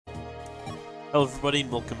Hello everybody and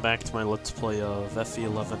welcome back to my Let's Play of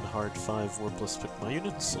FE11 Hard 5 Warpless Pick My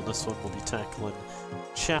Units. So this one will be tackling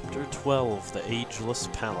Chapter 12, The Ageless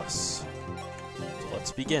Palace. So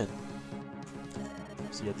let's begin.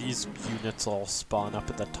 So yeah, these units all spawn up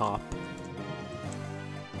at the top.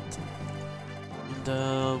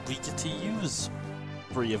 And we get to use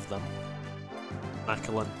 3 of them.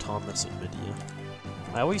 Macklin, Thomas, and Midia.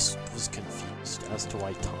 I always was confused as to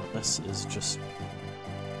why Thomas is just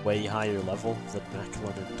way higher level than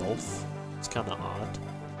Macklin and Dolph. It's kinda odd.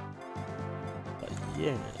 But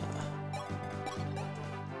yeah.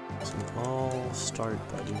 So I'll start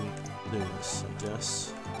by doing this, I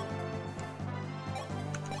guess.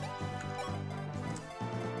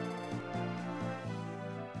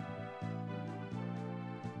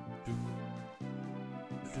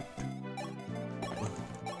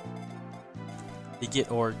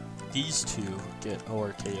 These two get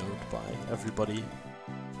ORKO'd by everybody.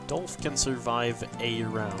 Dolph can survive a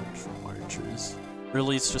round from archers.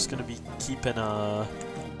 Really, it's just going to be keeping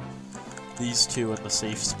these two in the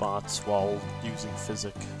safe spots while using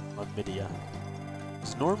Physic on Midia.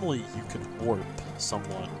 Because normally you can warp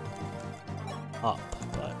someone up,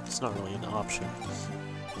 but it's not really an option.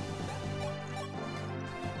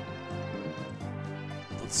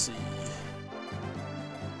 Let's see.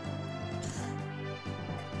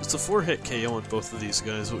 It's a 4-hit KO on both of these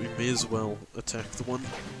guys, but we may as well attack the one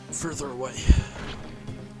further away.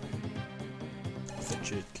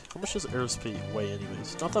 Jig. How much does aerospace weigh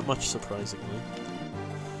anyways? Not that much, surprisingly.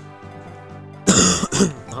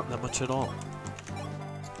 Not that much at all.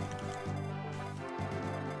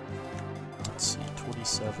 Let's see,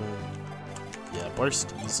 27. Yeah,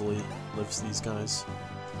 Barst easily lives these guys.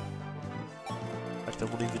 In fact, I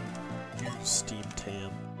won't even use Steam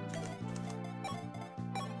Tam.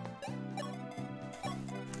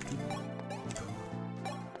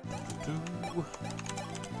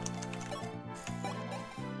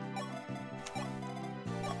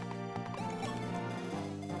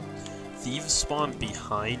 Thieves spawn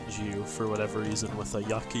behind you for whatever reason with a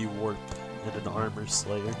Yucky Warp and an Armor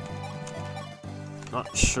Slayer.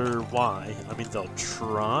 Not sure why. I mean, they'll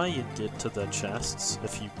try and get to the chests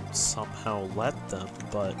if you somehow let them,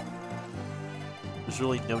 but there's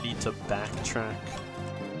really no need to backtrack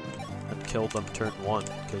and kill them turn 1,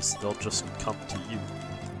 because they'll just come to you.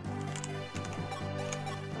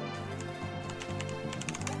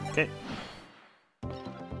 Okay.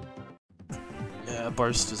 Yeah,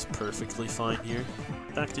 Barst is perfectly fine here.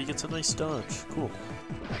 In fact, he gets a nice dodge. Cool.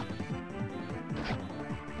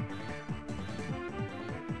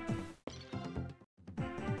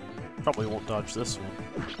 Probably won't dodge this one.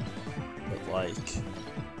 But, like,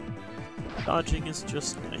 dodging is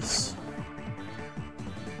just nice.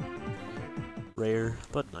 Rare,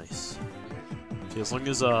 but nice. Okay, as long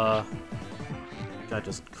as, guy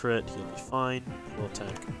doesn't crit, he'll be fine. He'll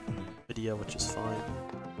attack Midia, which is fine.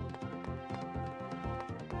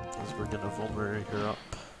 Because we're gonna vulnerate her up.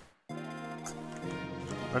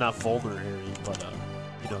 Or not vulnerate, but,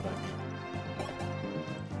 you know what I mean.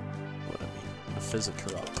 What I mean. Physic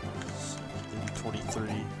her up. So, maybe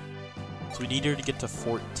 23. So we need her to get to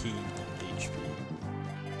 14 HP.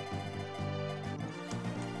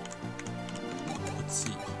 Let's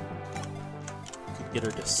see. Could get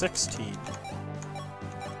her to 16.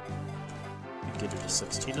 Get her to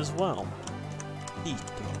 16 as well. Neat.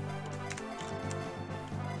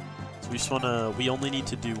 So we just wanna, we only need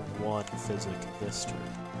to do 1 Physic this turn.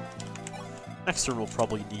 Next turn we'll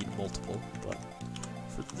probably need multiple, but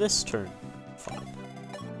for this turn, fine.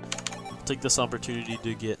 We'll take this opportunity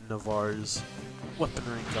to get Navarre's weapon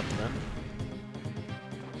rank up then.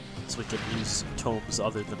 So we can use tomes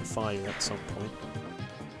other than fire at some point.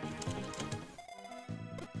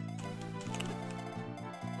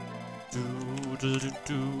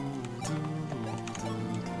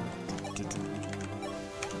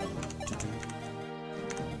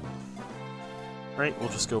 Right, we'll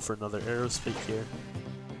just go for another aerospace here.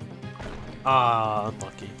 Ah,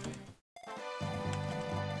 unlucky.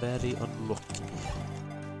 Very unlucky.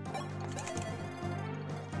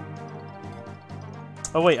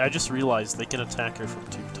 Oh wait, I just realized they can attack her from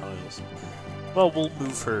 2 tiles. Well, we'll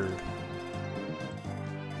move her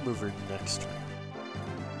next turn.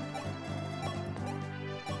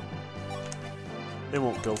 They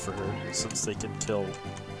won't go for her, since they can kill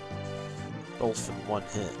Dolph in 1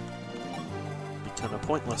 hit. It'd be kinda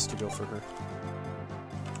pointless to go for her.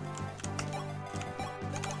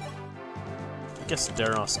 I guess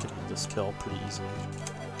Daros can get this kill pretty easily.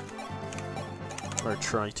 Or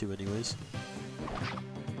try to, anyways.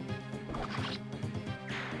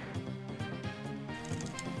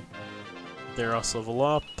 Daros level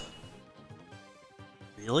up.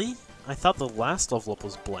 Really? I thought the last level up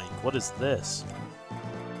was blank. What is this?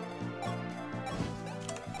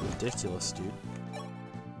 Ridiculous, dude.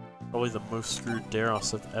 Probably the most screwed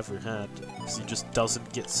Daros I've ever had, because he just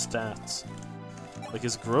doesn't get stats. Like,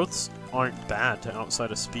 his growths aren't bad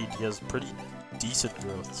outside of speed. He has pretty decent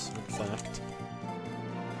growths, in fact.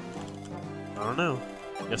 I don't know.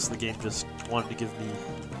 I guess the game just wanted to give me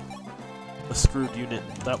a screwed unit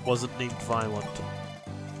that wasn't named Violent.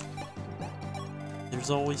 There's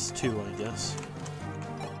always two, I guess.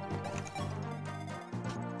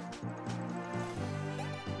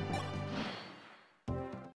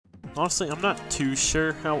 Honestly, I'm not too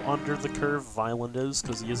sure how under the curve Violent is,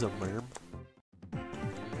 because he is a merm.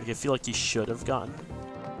 Like, I feel like he should have gotten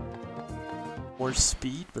more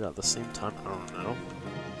speed, but at the same time, I don't know.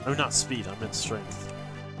 I mean, not speed, I meant strength.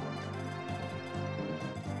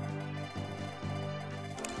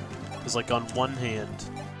 Because, like, on one hand,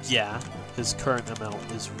 yeah, his current amount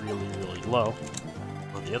is really, really low.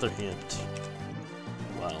 On the other hand,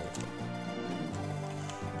 well,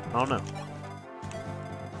 I don't know.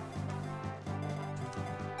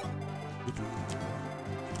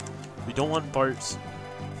 We don't want Barst.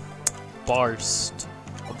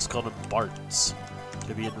 Let's call them Barts.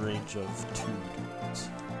 To be in range of 2 dudes.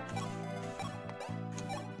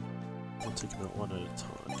 We'll take them out one at a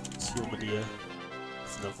time. Let's heal Medea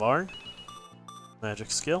with Navarre.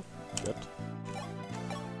 Magic skill. Good.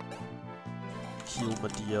 Heal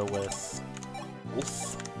Medea with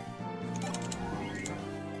Wolf.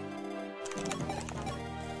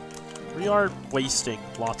 We are wasting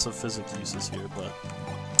lots of physic uses here, but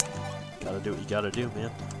gotta do what you gotta do,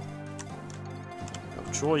 man. No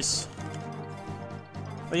choice.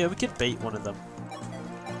 Oh yeah, we could bait one of them.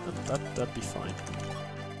 That'd be fine.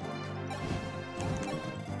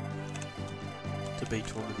 To bait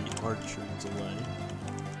one of the archers away.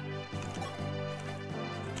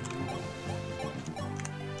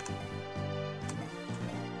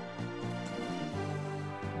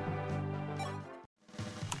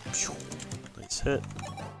 Nice hit.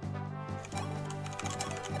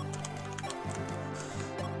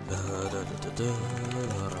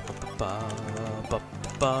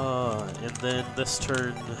 And then this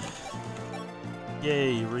turn,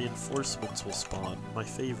 yay, reinforcements will spawn. My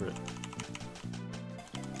favorite.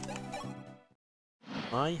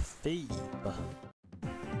 My fave.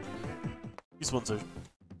 These ones are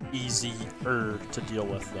easier to deal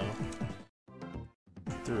with, though.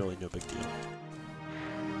 They're really no big deal.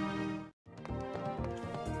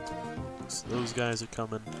 So those guys are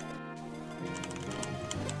coming.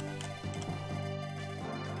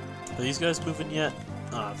 Are these guys moving yet?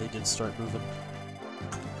 Ah, they did start moving.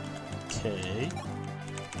 Okay.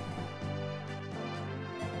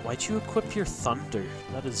 Why'd you equip your Thunder?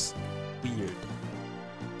 That is weird.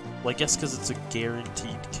 Well, I guess because it's a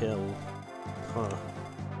guaranteed kill. Huh.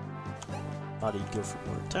 Thought he'd go for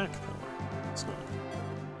more attack power. It's not.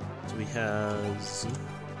 So he has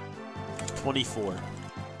 24.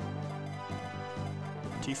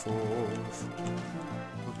 24.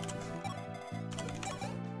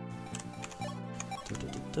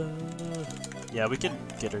 Yeah, we can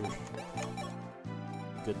get her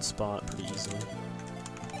a good spot pretty easily.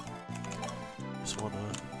 Just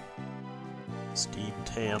wanna steam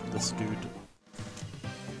tam this dude.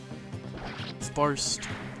 With Barst,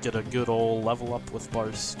 get a good ol' level up with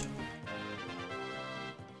Barst.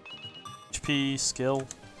 HP, skill.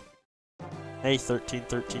 Hey, 13,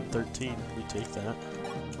 13, 13. We take that.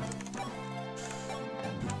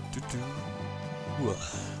 Ooh.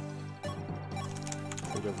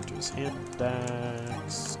 Right over to his hand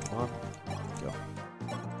dax. Come on. Go.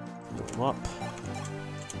 Heal him up.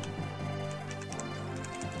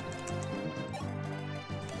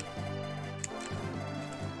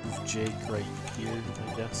 Move Jake right here,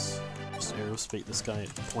 I guess. Just aerospate this guy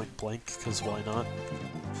at point blank, because why not?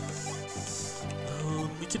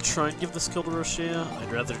 We could try and give this kill to Roshea.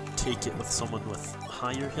 I'd rather take it with someone with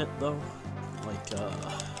higher hit, though. Like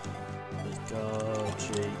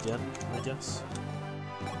Jay again, I guess.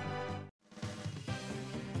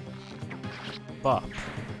 Bop.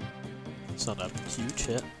 It's not a huge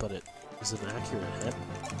hit, but it is an accurate hit.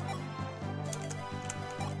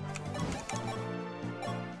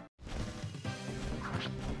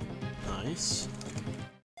 Nice.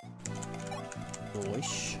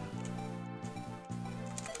 Boish.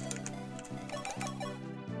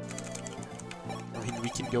 I mean, we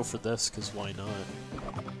can go for this, because why not?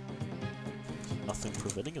 There's nothing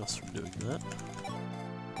preventing us from doing that.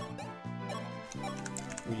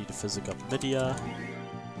 We need to physic up Medea.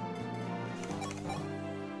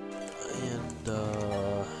 And,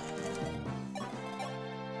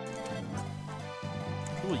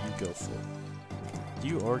 will you go for? Do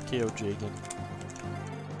you RKO Jagan?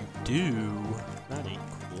 You do? That ain't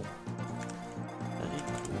cool. That ain't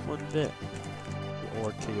cool one bit. You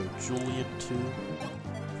RKO Julian too.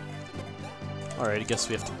 Alright, I guess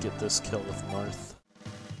we have to get this kill with Marth.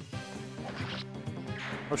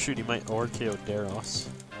 Oh shoot, he might RKO Daros.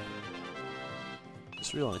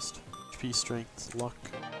 Just realized. HP, strength, luck.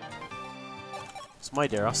 So my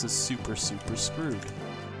Daros is super screwed.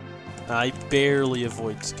 I barely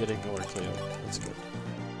avoids getting RKO. That's good.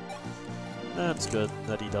 That's good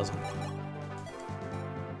that he doesn't.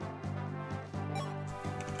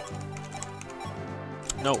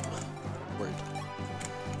 No. Word.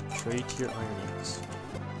 Trade to your Iron Axe.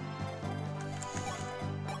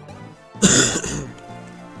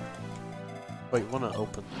 Wait, wanna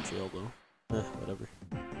open the jail though? Whatever.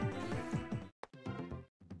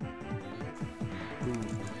 Ooh.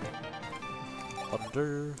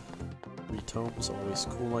 Thunder. 3 tomes, always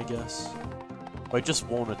cool, I guess. Oh, I just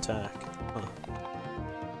won't attack. Huh.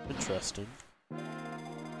 Interesting. I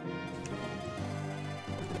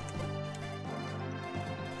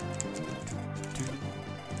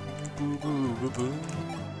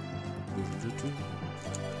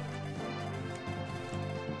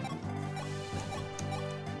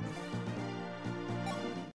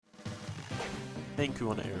think we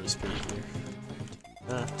want to aerospace here.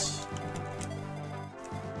 That.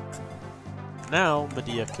 Now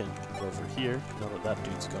Medea can go over here. Now that that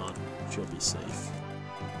dude's gone, she'll be safe.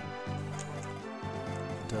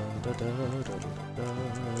 Da da da da da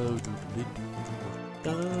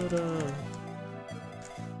da da da.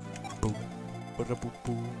 Boom, bada boom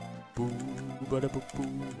boom, boom, bada boom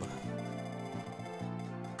boom.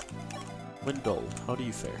 Windle, how do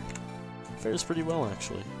you fare? Fares pretty well,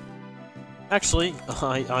 actually. Actually,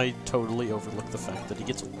 I totally overlooked the fact that he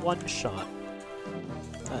gets 1 shot.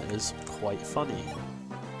 That is quite funny.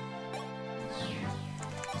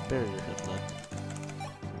 Barrier him then.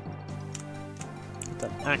 Get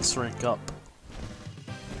that axe rank up.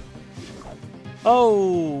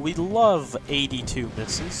 Oh, we love 82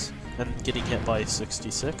 misses and getting hit by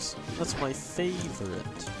 66. That's my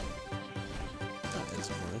favorite. That is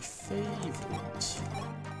my favorite.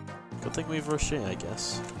 Good thing we've Rocher, I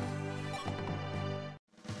guess.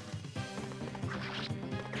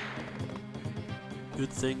 Good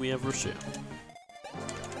thing we have Rocher.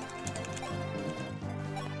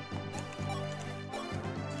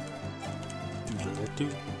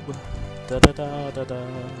 Da da da da da.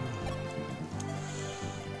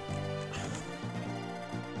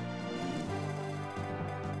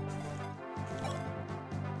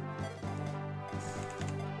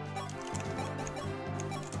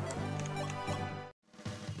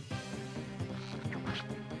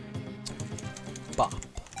 Bop.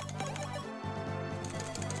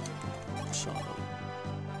 Shot him.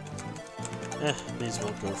 May as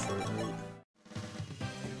well go for it, right?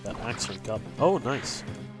 That axe rank up. Oh, nice.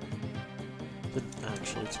 Didn't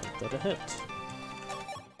actually expect that to hit.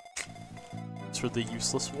 It's for the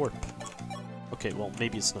useless warp. Okay, well,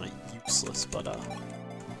 maybe it's not useless, but,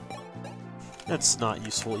 that's not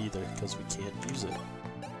useful either, because we can't use it.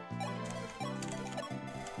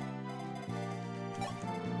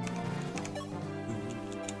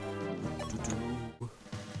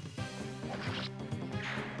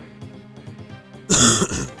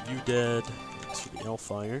 You dead. Thanks for the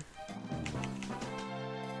Hellfire.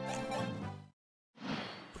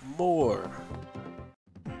 More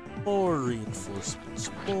reinforcements.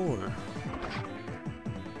 More.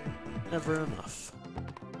 Never enough.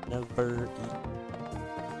 Never enough.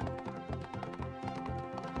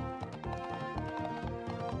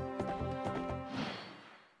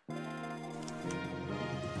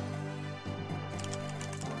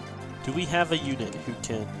 Do we have a unit who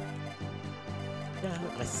can... Yeah,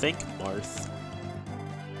 I think Marth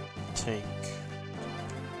tank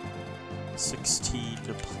 16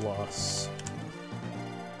 plus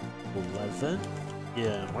 11?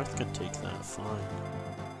 Yeah, Marth can take that fine.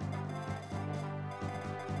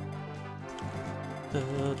 1,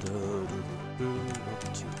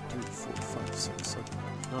 2, 3, 4, 5, 6, 7,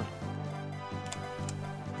 8, 9.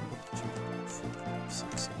 1, 2, 3, 4, 5,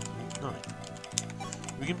 6, 7, 8, 9.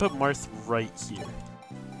 We can put Marth right here.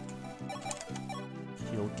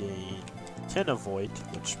 He'll gain 10 avoid,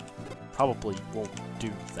 which probably won't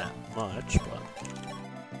do that much, but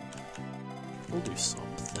we'll do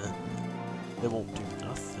something. It won't do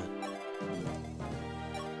nothing.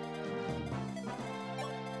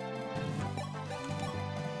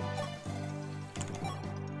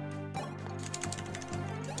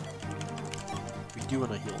 We do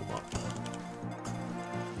want to heal him up.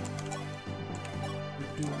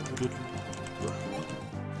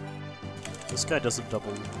 This guy doesn't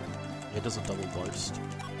double... It doesn't double Barst.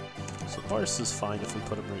 So Barst is fine if we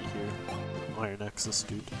put him right here. Iron Axe this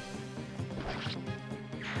dude.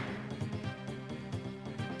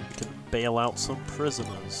 We can bail out some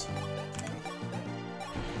prisoners.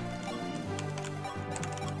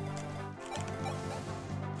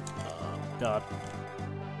 God.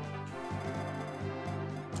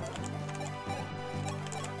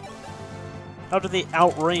 How do they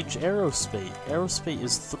outrange Aerospate? Aerospate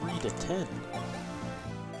is 3 to 10.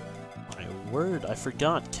 My word, I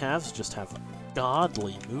forgot. Cavs just have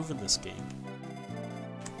godly move in this game.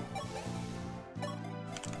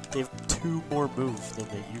 They have 2 more move than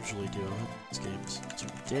they usually do in these games. It's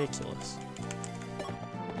ridiculous.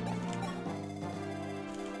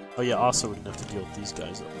 Oh yeah, also we're gonna have to deal with these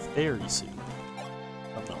guys very soon.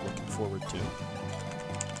 I'm not looking forward to it.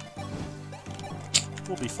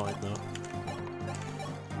 We'll be fine though.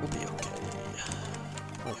 We'll be okay.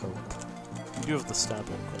 I hope. You do have the stab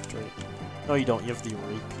equipped, right? No, you don't. You have the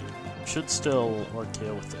rapier. You should still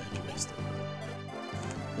RKO with it anyways, though.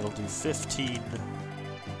 It'll do 15,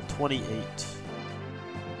 28.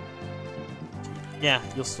 Yeah,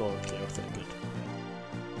 you'll still RKO with it. Good.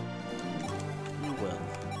 You will.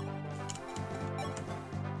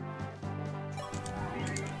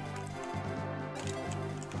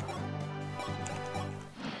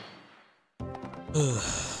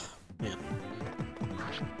 Man.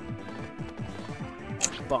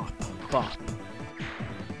 Bop, bop.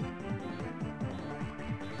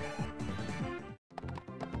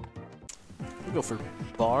 We'll go for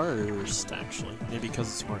Barst, actually. Maybe because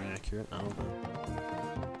it's more accurate, I don't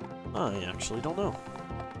know. I actually don't know.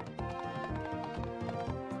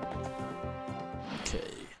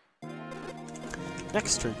 Okay.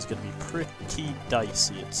 Next turn's gonna be pretty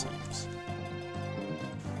dicey, it seems.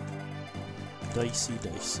 Dicey,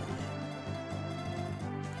 dicey.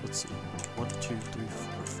 Let's see. 1, 2, 3,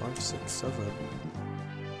 4, 5, 6, 7,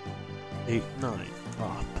 8, 9.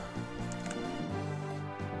 Bop.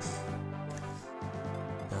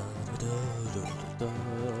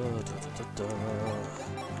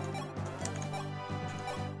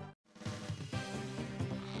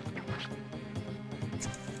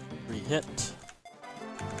 Re-hit.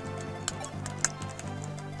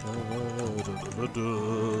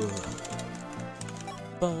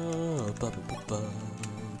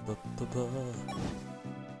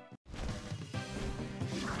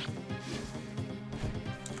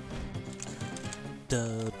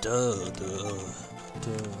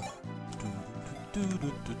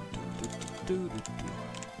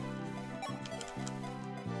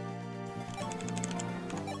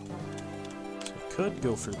 Could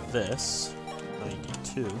go for this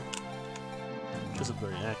 92, which isn't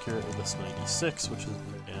very accurate, or this 96, which isn't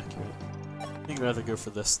very accurate. I think I'd rather go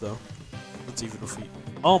for this though. Let's even if we.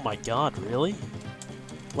 Oh my god, really?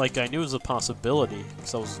 Like, I knew it was a possibility,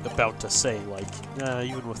 because I was about to say, like,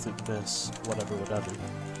 even with a miss, whatever. But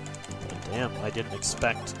damn, I didn't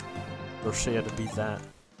expect Rochea to be that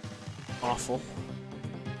awful.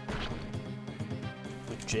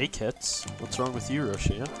 Like, Jake hits. What's wrong with you,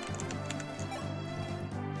 Rochea?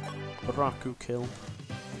 Baraku kill.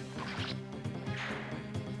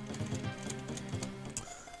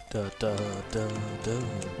 Da da da da da.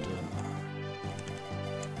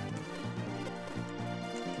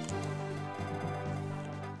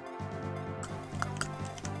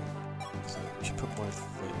 So we should put more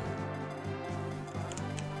there.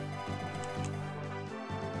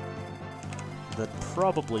 Then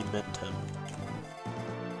probably mint him.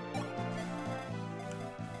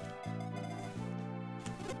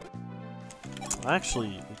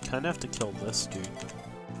 Actually, we kind of have to kill this dude,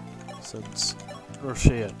 since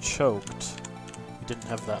Rochea choked. We didn't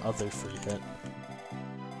have that other free hit.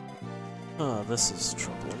 Ah, this is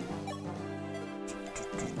troubling.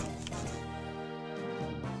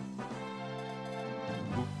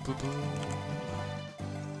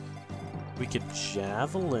 We could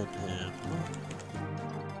javelin him.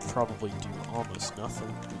 Probably do almost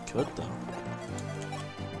nothing. We could though.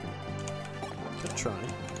 Could try.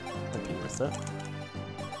 Might be worth it.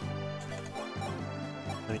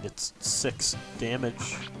 I mean, it's 6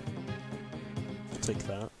 damage. I'll take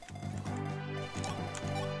that.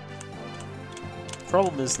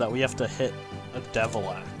 Problem is that we have to hit a Devil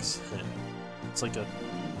Axe hit. It's like a...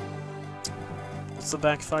 What's the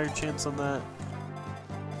backfire chance on that?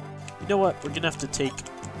 You know what? We're gonna have to take...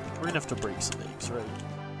 We're gonna have to break some eggs, right?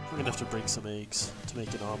 We're gonna have to break some eggs to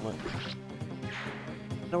make an omelet.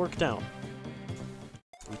 Now work down.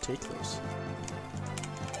 We take those.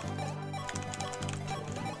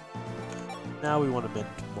 Now we want to mint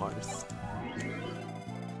Marth.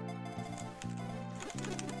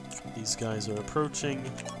 These guys are approaching.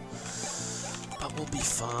 But we'll be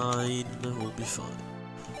fine. We'll be fine.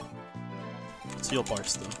 Seal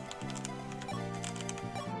bars though.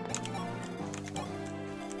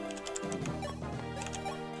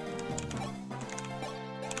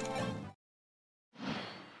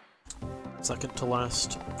 Second to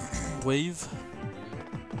last wave.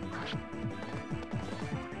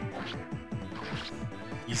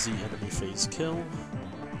 Easy enemy phase kill.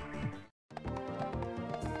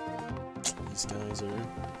 These guys are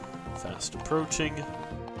fast approaching.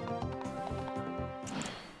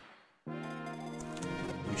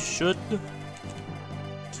 We should,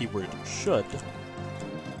 keyword should,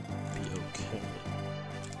 be okay.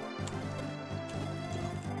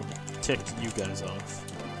 Tick you guys off.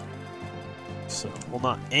 So, we'll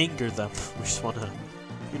not anger them, we just wanna,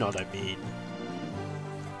 you know what I mean.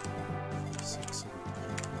 6, 7,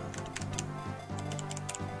 8,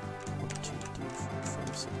 9, 1, 2, 3, 4,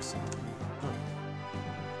 5, 6, 7, 8, 9.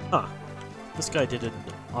 Huh. This guy did an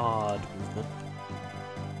odd movement.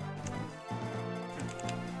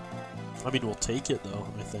 I mean, we'll take it though,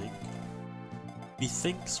 I think. He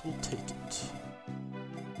thinks we'll take it.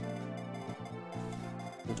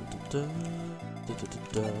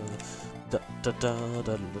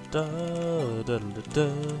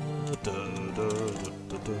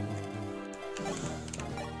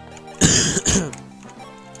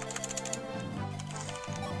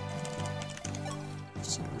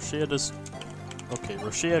 So Roshea does. Okay,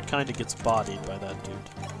 Roshea kind of gets bodied by that dude.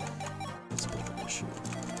 That's a bit of an issue.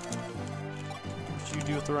 What did you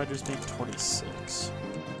do with the Riders being 26?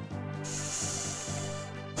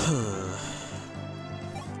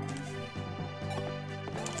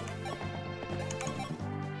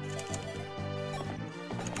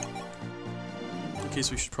 Okay,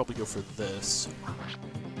 so we should probably go for this.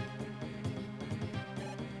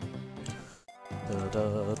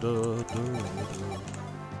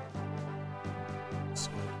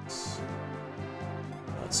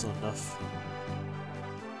 That's not enough.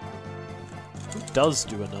 Who does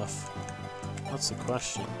do enough? That's the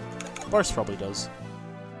question. Bars probably does.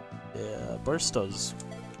 Yeah, Bars does.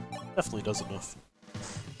 Definitely does enough.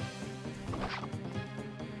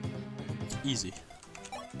 Easy.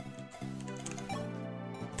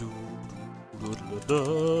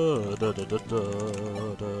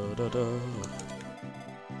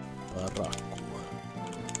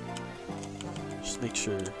 Just make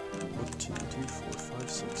sure. 1, 2, 3, 4, 5,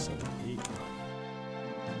 6, 7, 8, 9.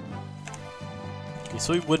 Okay,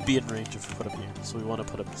 so he would be in range if we put him here. So we want to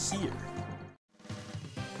put him here.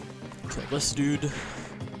 Okay, this dude.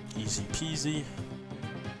 Easy peasy.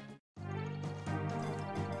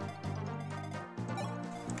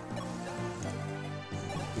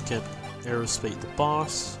 We can aerospate the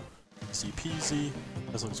boss. Easy peasy.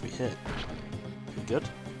 As long as we hit. Pretty good.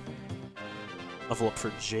 Level up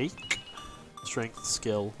for Jake. Strength,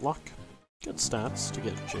 skill, luck. Good stats to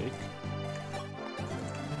get Jake.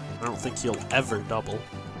 I don't think he'll ever double.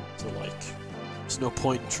 So like, there's no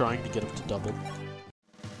point in trying to get him to double.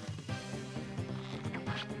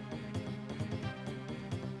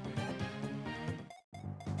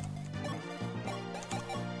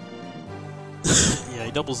 Yeah,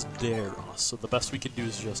 he doubles Dare, so the best we can do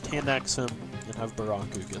is just hand axe him and have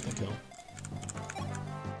Baraku get the kill.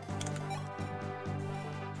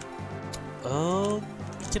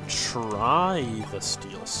 We can try the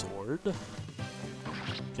steel sword.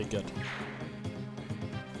 Okay, good.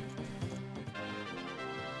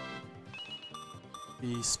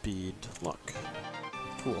 Be speed, luck.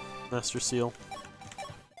 Cool. Master seal.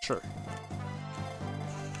 Sure.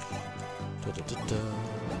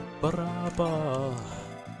 Baraba.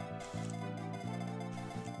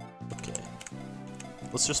 Okay.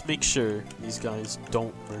 Let's just make sure these guys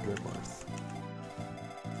don't murder Marth.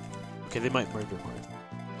 Okay, they might murder Marth.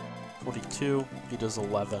 22, he does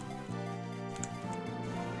 11.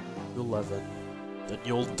 11. Then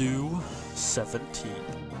you'll do 17.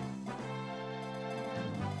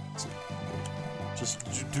 So, just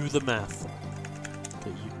do the math.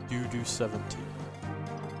 Okay, you do 17.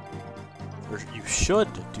 Or you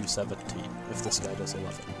should do 17 if this guy does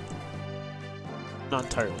 11. Not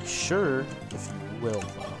entirely sure if you will,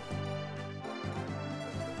 though.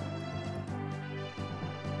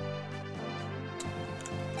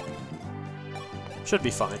 Should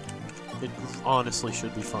be fine. It honestly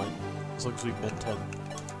should be fine. As long as we mint him.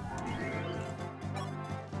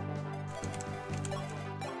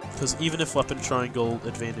 Because even if Weapon Triangle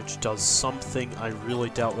Advantage does something, I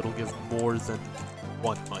really doubt it'll give more than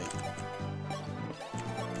 1 might.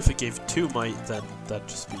 If it gave 2 might, then that'd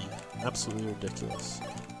just be absolutely ridiculous.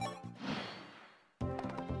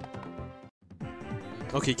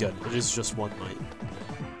 Okay, good. It is just one might.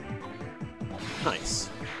 Nice.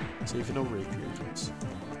 Saving no rapier use.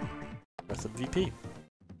 Breath MVP.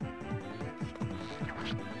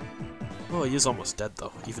 Oh, he is almost dead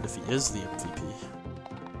though, even if he is the MVP.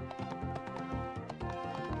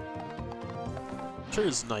 Sure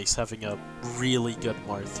is nice having a really good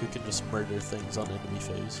Marth who can just murder things on enemy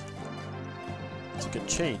phase. It's a good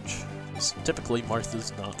change, because typically Marth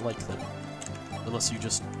is not like that, unless you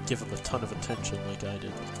just give him a ton of attention like I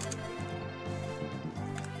did.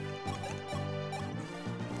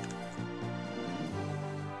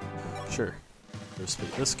 Sure. First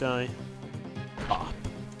beat this guy. Pop.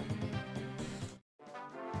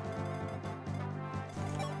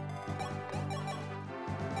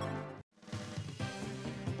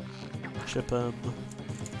 Chip him.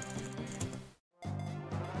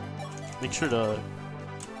 Make sure to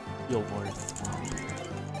heal Marth.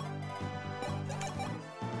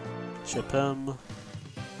 Chip him.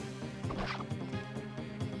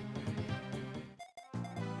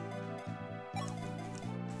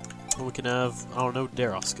 And we can have, I don't know,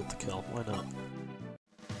 Daros get the kill. Why not?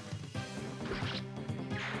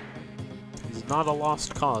 He's not a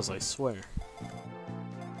lost cause, I swear.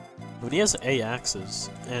 When he has A axes,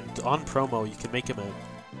 and on promo you can make him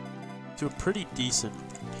to a pretty decent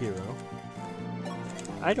hero.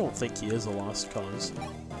 I don't think he is a lost cause.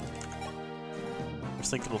 I just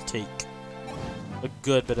think it'll take a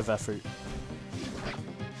good bit of effort to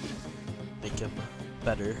make him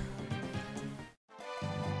better.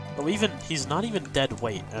 Oh, he's not even dead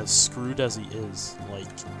weight, as screwed as he is. Like,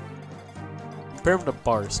 compare him to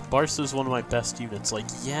Barst. Barst is one of my best units. Like,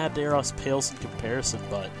 yeah, Daros pales in comparison,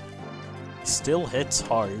 but he still hits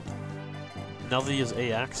hard. Now that he has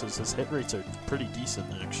A axes, his hit rates are pretty decent,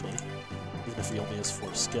 actually. Even if he only has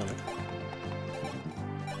 4 skill.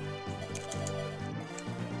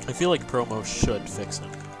 I feel like promo should fix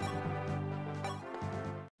him.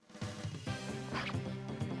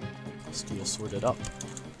 Steel Sword it up.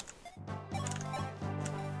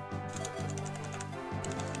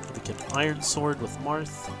 We can Iron Sword with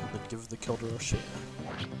Marth, and then give the kill to Roshea.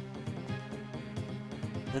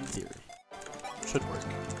 In theory. Should work.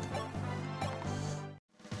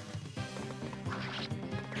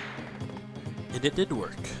 And it did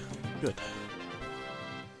work. Good.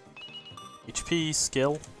 HP,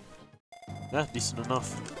 skill. Yeah, decent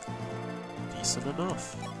enough. Decent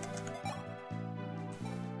enough.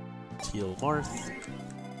 Heal Marth.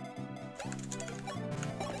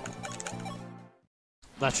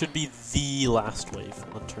 That should be the last wave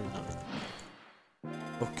on turn 9.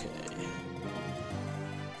 Okay.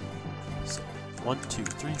 So, 1, 2,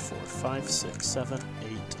 3, 4, 5, 6, 7, 8,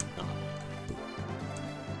 9. Boom.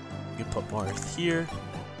 You can put Marth here.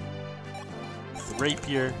 The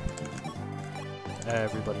rapier.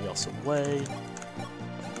 Everybody else away.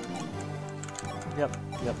 Yep.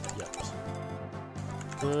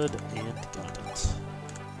 Good, and got it.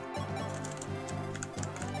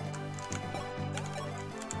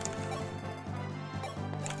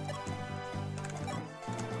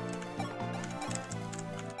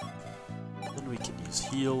 Then we can use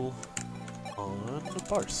heal on the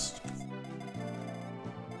Barst.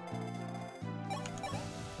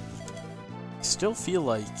 I still feel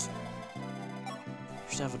like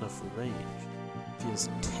he should have enough range. If he has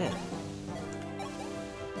 10.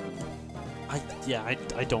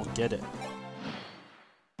 I don't get it.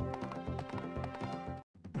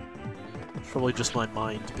 It's probably just my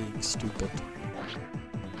mind being stupid.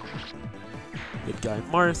 Good guy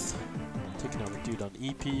Marth. Taking out a dude on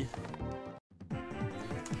EP.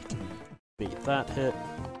 Bait that hit.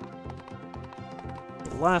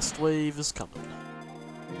 The last wave is coming.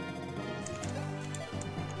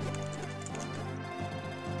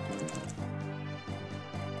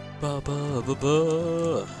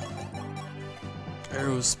 Ba-ba-ba-ba.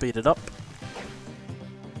 Arrows spaded up.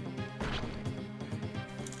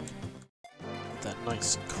 That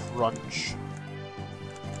nice crunch.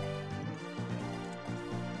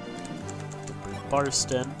 Bring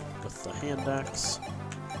Barst in with the hand axe.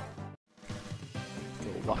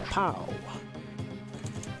 Go wapow.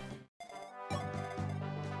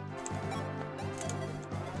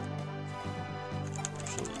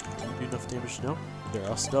 Actually, do you do enough damage now?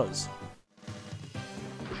 Daros does.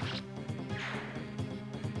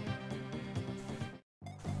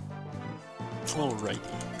 Alrighty.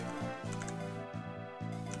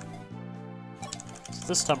 So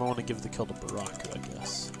this time I want to give the kill to Baraka, I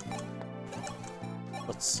guess.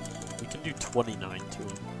 Let's see. We can do 29 to him.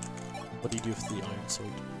 What do you do with the Iron Sword?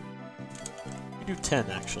 We do 10,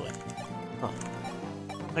 actually. Huh.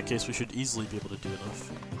 In that case, we should easily be able to do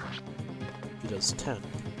enough. If he does 10.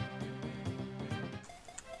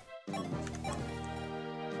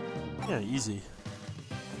 Yeah, easy.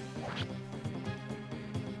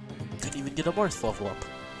 Didn't even get a Marth level up.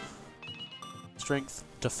 Strength,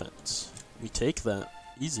 defense. We take that.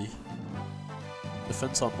 Easy.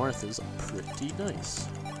 Defense on Marth is pretty nice.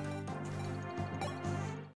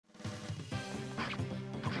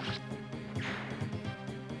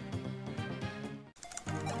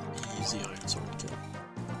 Easy Iron Sword kill.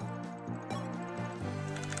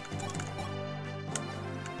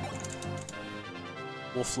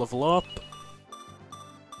 Wolf level up.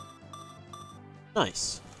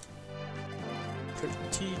 Nice.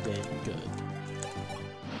 Pretty dang good.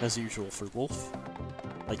 As usual for Wolf.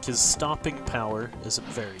 Like, his stopping power isn't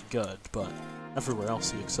very good, but everywhere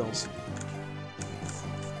else he excels.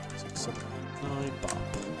 6, 7, 8, 9, bop.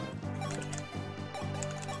 Okay.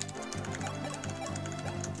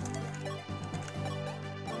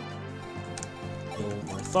 Heal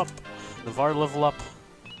Marth up. Navarre level up.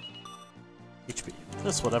 HP.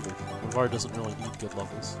 That's whatever. Navarre doesn't really need good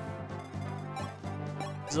levels.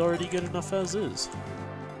 He's already good enough as is.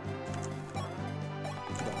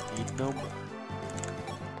 Don't need no more.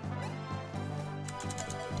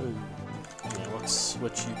 Yeah, let's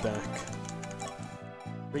switch you back.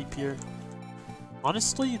 Rapier.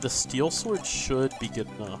 Honestly, the steel sword should be good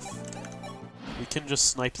enough. We can just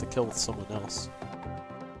snipe the kill with someone else.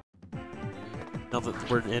 Now that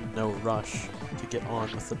we're in no rush to get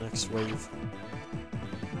on with the next wave.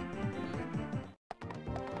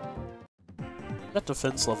 That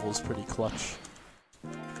defense level is pretty clutch.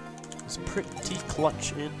 It's pretty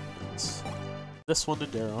clutch in this one to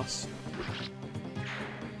Daros.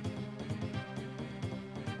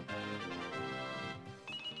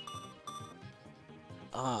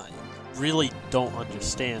 I really don't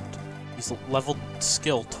understand. He's leveled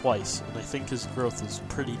skill twice, and I think his growth is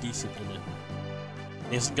pretty decent in it.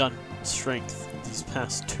 He hasn't gotten strength these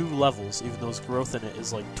past 2 levels, even though his growth in it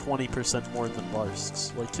is like 20% more than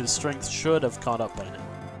Barst's. Like, his strength should have caught up by now.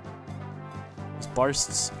 His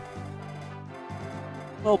Barst's...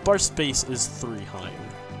 Well, Barst base is 3 higher.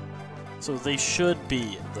 So they should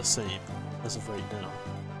be the same as of right now.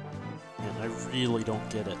 And I really don't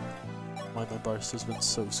get it. Why my Barst has been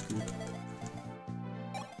so screwed.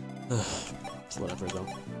 It's whatever though.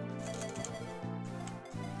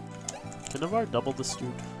 Can Navarre double this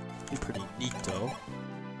dude? Be pretty neat though.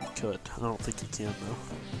 He could. I don't think he can though.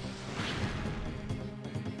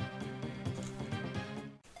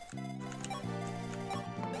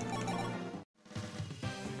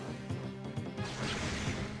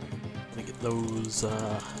 Gonna get those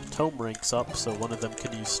tome ranks up so one of them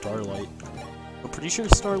can use Starlight. I'm pretty sure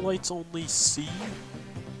Starlight's only C.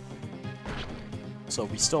 So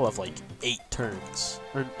we still have like 8 turns.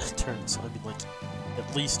 Or turns, I mean like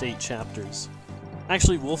at least 8 chapters.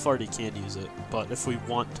 Actually, Wolf already can use it, but if we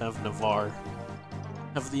want to have Navarre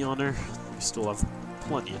have the honor, we still have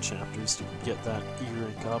plenty of chapters to get that E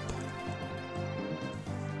rank up.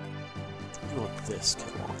 We want this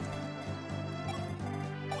kill on.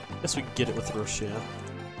 Guess we can get it with Rochelle.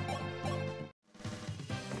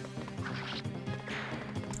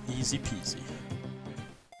 Easy peasy.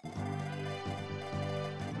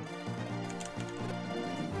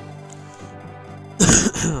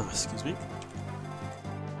 Excuse me.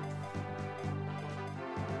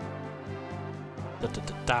 Da da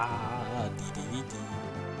da da dee dee dee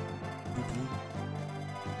dee.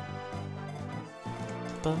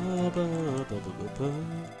 Ba ba ba ba ba ba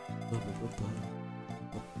ba ba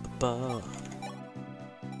ba.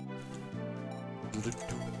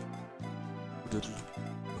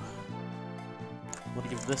 I'm gonna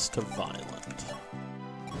give this to Violent.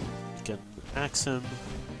 You can axe him,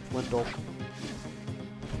 Wendell.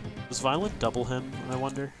 Does Violent double him, I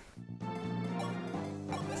wonder?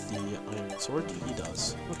 With the Iron Sword? He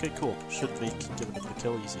does. Okay, cool. Should make giving him the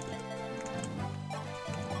kill easy then.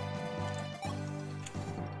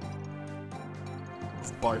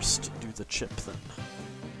 Have Barst do the chip then.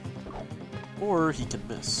 Or he can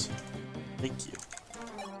miss. Thank you.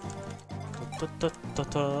 Da, da, da, da,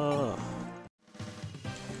 da.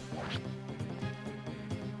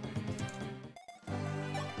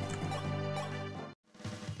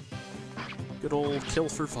 Good old kill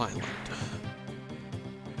for Violent.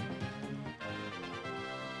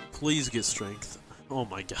 Please get strength. Oh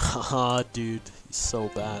my god, dude. He's so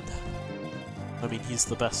bad. I mean, he's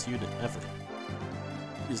the best unit ever.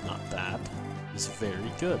 He's not bad. He's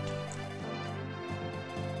very good.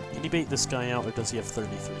 Can he bait this guy out, or does he have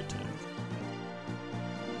 33 attack?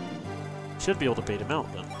 Should be able to bait him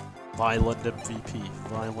out then. Violent MVP.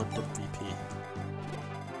 Violent MVP.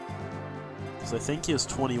 Because I think he has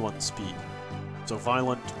 21 speed. So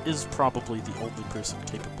Violent is probably the only person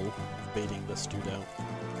capable of baiting this dude out.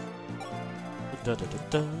 Da da da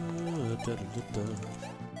da da da da da.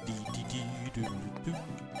 Dee dee dee doo doo.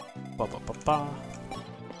 Ba ba ba ba.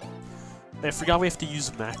 I forgot we have to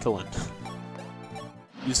use Macklin.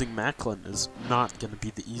 Using Macklin is not going to be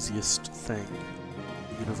the easiest thing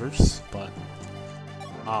in the universe, but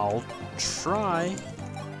I'll try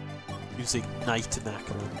using Knight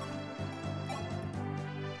Macklin.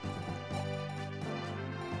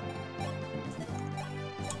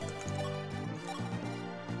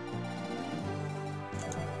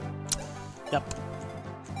 Yep.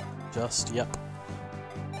 Just yep.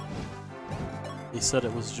 They said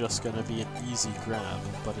it was just gonna be an easy grab,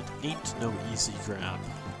 but it ain't no easy grab.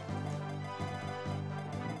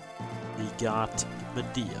 We got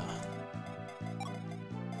Medea.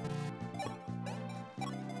 I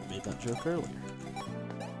made that joke earlier.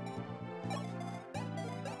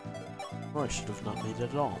 Or I should have not made it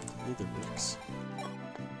at all. Either works.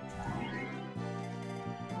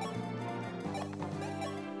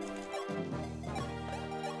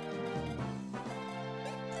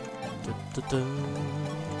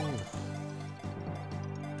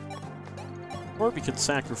 Or we could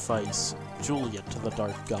sacrifice Julian to the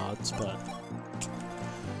Dark Gods, but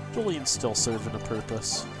Julian's still serving a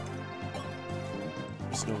purpose.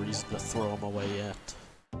 There's no reason to throw him away yet.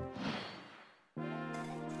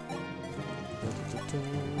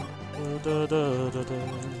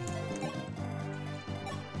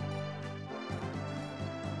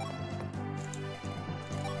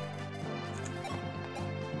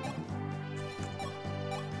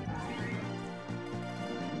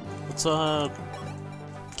 Let's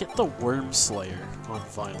get the Worm Slayer on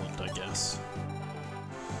Violent, I guess.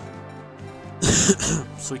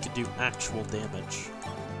 So we can do actual damage.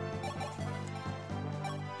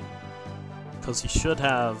 Because he should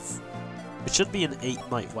have... It should be an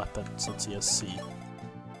 8-might weapon since he has C.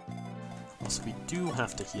 Also, we do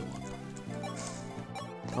have to heal him.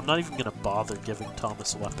 I'm not even going to bother giving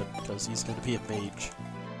Thomas a weapon because he's going to be a mage.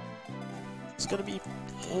 It's going to be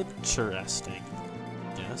interesting,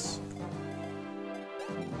 I guess.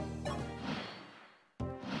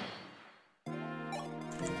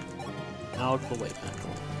 Out of the way,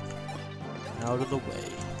 Macklin. Out of the way.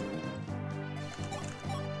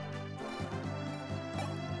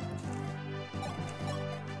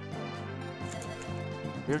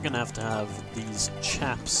 We're gonna have to have these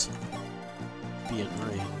chaps be in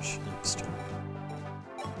range next turn.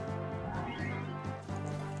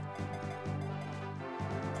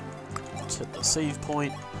 Let's hit the save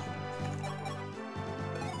point.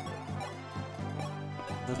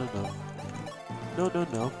 No, no, no. No, no,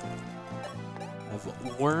 no. I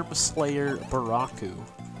have Worm Slayer Baraku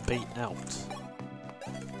bait out.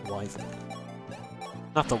 Wyvern.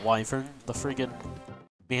 Not the Wyvern, the friggin'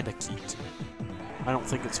 Manakete. I don't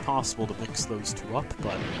think it's possible to mix those two up,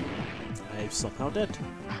 but I somehow did.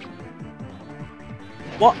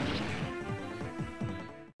 What?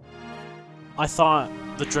 I thought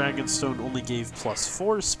the Dragonstone only gave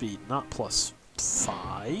 +4 speed, not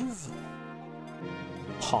 +5?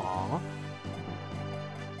 Huh?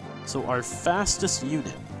 So our fastest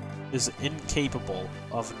unit is incapable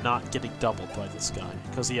of not getting doubled by this guy,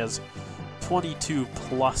 because he has 22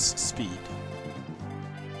 plus speed.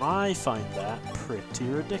 I find that pretty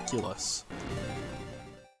ridiculous.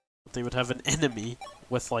 They would have an enemy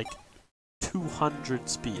with like 200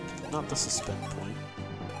 speed, not the suspend point.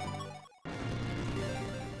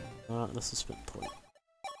 Not the suspend point.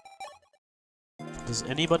 Does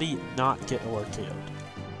anybody not get ORKO'd?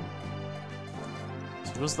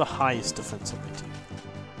 So who was the highest defense on my team?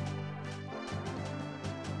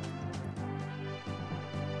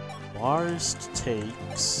 Barst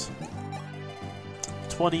takes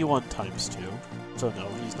 21 times 2, so no,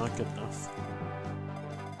 he's not good enough.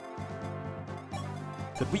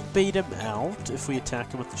 Could we bait him out if we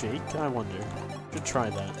attack him with Jake? I wonder. Could try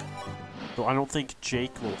that. Though I don't think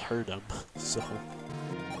Jake will hurt him, so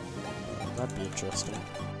that'd be interesting.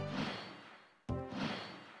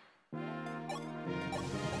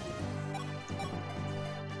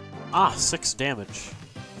 Ah, 6 damage.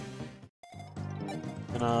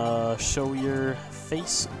 Gonna show your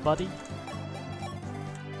face, buddy.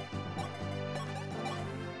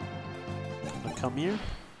 Gonna come here.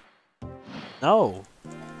 No.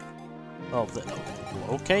 Oh,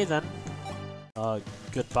 okay then.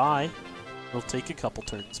 Goodbye. It'll take a couple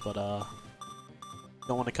turns, but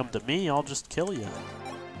don't want to come to me, I'll just kill you.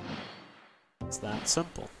 It's that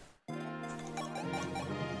simple.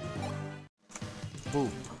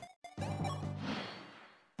 Boom.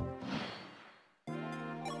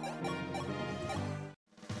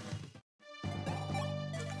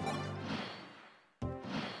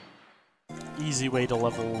 easy way to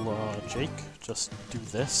level Jake. Just do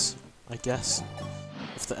this, I guess.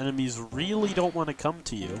 If the enemies really don't want to come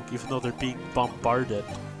to you, even though they're being bombarded,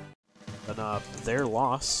 then their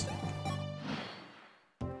loss.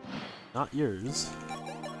 Not yours.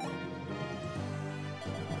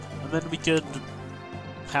 And then we could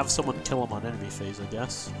have someone kill him on enemy phase, I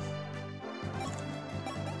guess.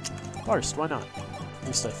 Barst, why not? At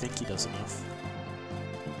least I think he does enough.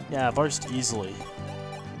 Yeah, Barst easily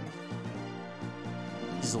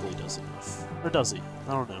does enough. Or does he?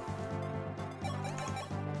 I don't know.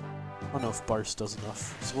 I don't know if Barst does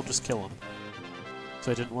enough, so we'll just kill him.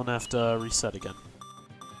 So I didn't want to have to reset again.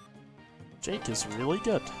 Jake is really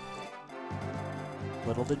good.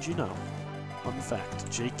 Little did you know. Fun fact,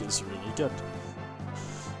 Jake is really good.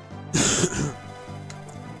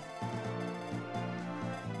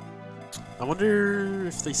 I wonder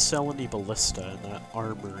if they sell any ballista in that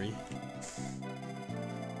armory.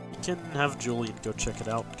 We can have Julian go check it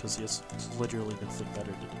out, because he has literally nothing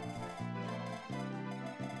better to do.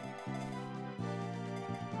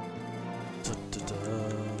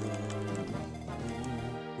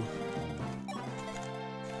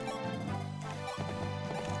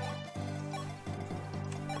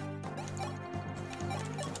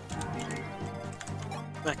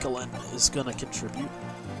 Mechalin is gonna contribute.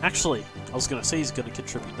 Actually, I was gonna say he's gonna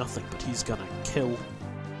contribute nothing, but he's gonna kill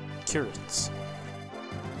curates.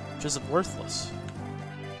 Which isn't worthless.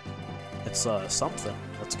 It's something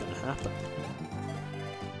that's gonna happen.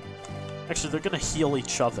 Actually, they're gonna heal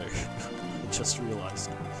each other. I just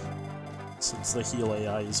realized. Since the heal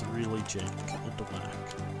AI is really jank and whack.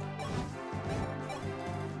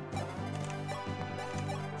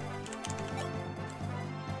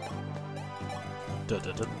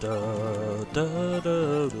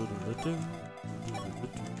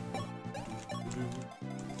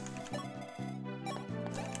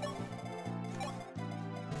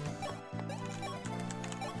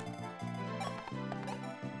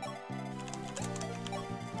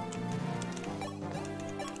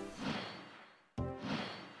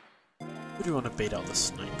 Who do you want to bait out the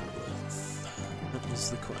sniper with? That is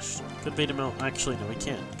the question. Could bait him out. Actually, no, we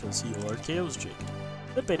can't, because he RKO's Jake.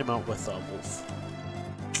 Could bait him out with Wolf.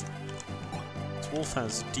 Wolf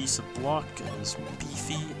has decent block and is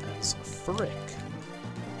beefy as a frick.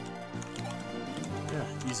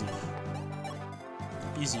 Yeah, easy.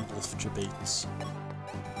 Easy Wolf debates.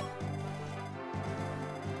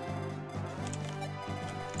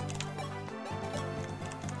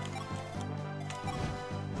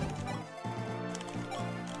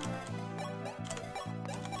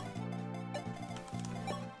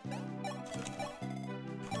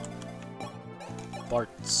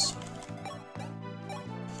 Barts.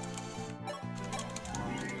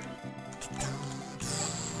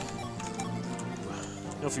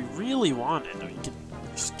 Now, if you really wanted, you could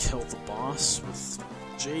just kill the boss with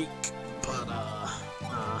Jake, but, nah,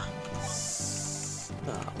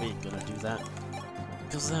 we ain't gonna do that.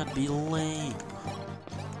 Because that'd be lame.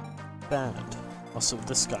 Bad. Also,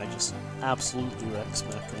 this guy just absolutely wrecks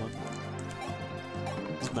Mechalin.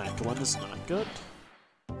 This Mechalin is not good.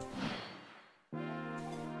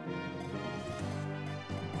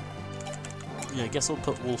 Yeah, I guess I'll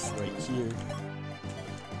put Wolf right here.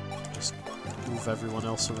 Just move everyone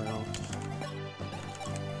else around.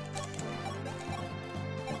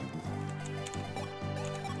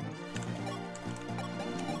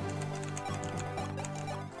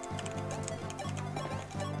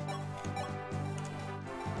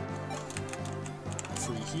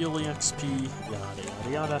 Free healing XP, yada yada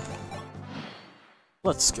yada.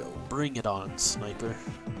 Let's go, bring it on, sniper.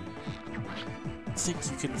 Think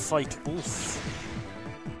you can fight Wolf?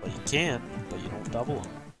 Well, you can, but you don't double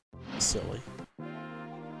him. Silly.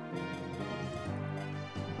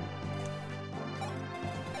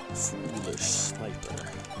 Foolish sniper.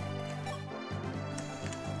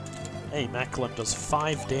 Hey, Mechalin does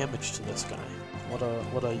 5 damage to this guy. What a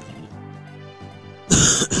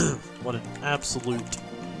what an absolute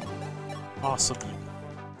awesome unit.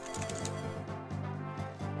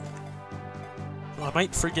 I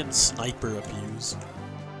might friggin' sniper abuse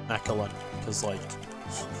Mechalin, because, like,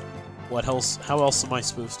 what else? How else am I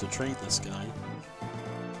supposed to train this guy?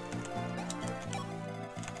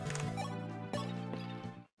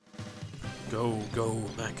 Go, go,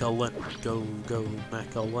 Mechalin. Go, go,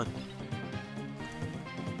 Mechalin.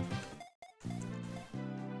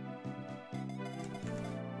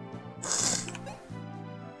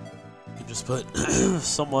 You can just put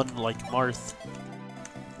someone like Marth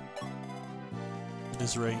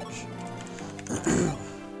his range.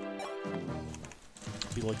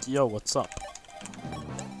 Be like, yo, what's up?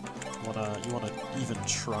 You wanna even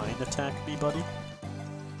try and attack me, buddy?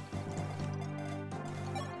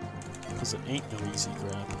 Because it ain't no easy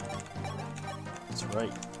grab. That's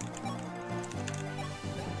right.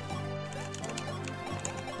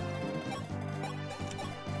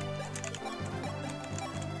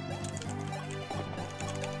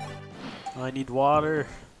 I need water.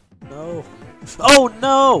 No. Oh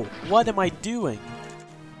no! What am I doing?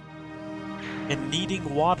 And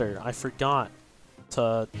needing water, I forgot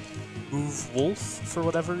to move Wolf for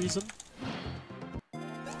whatever reason.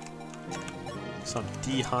 So I'm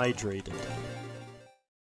dehydrated.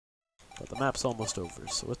 But the map's almost over,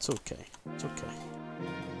 so it's okay. It's okay.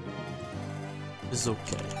 It's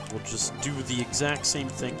okay. We'll just do the exact same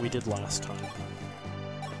thing we did last time.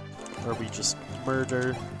 Where we just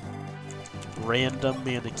murder random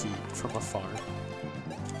Manakee from afar.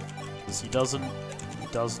 Because he doesn't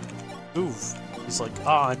move. He's like,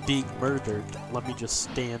 ah, I'm being murdered. Let me just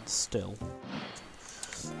stand still.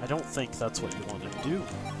 I don't think that's what you want to do.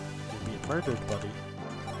 You're being murdered, buddy.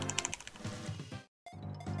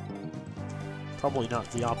 Probably not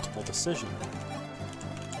the optimal decision.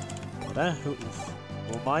 But who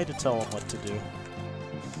am I to tell him what to do?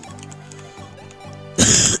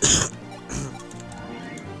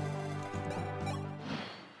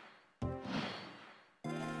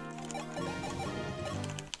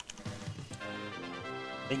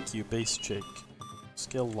 Thank you, base Jake.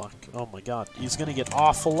 Skill luck. Oh my god, he's gonna get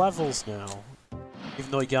awful levels now. Even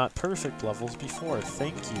though he got perfect levels before.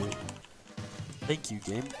 Thank you. Thank you,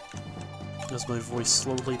 game. As my voice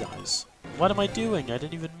slowly dies. What am I doing? I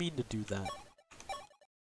didn't even mean to do that.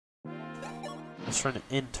 I was trying to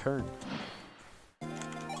end turn.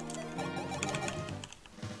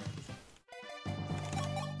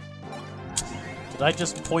 Did I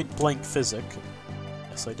just point blank physic?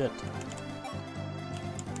 Yes, I did.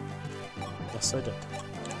 Yes, I did.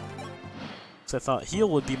 Because I thought heal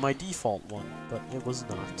would be my default one, but it was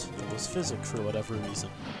not. It was physic for whatever reason.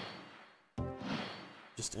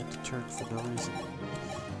 Just end turn for no reason.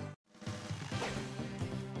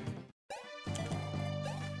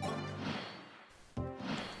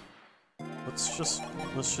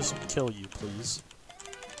 Let's just kill you, please.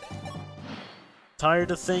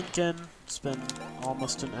 Tired of thinking. It's been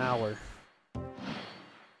almost an hour.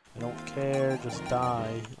 I don't care, just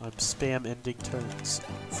die. I'm spam ending turns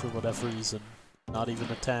for whatever reason. Not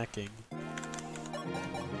even attacking.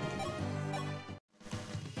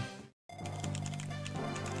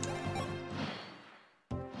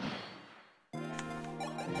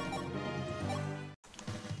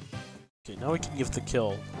 Okay, now we can give the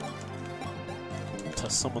kill to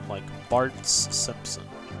someone like Bart's Simpson.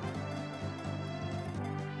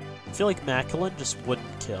 I feel like Macklin just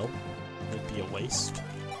wouldn't kill. It'd be a waste.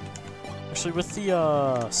 Actually, with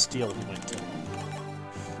the steel, he might kill.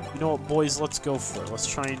 You know what, boys? Let's go for it. Let's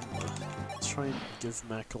try and give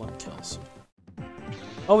Macklin kills.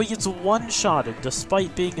 Oh, he gets one-shotted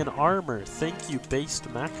despite being an armor. Thank you, based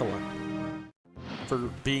Macklin, for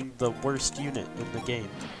being the worst unit in the game.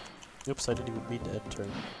 Oops, I didn't even mean to end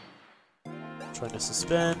turn. Trying to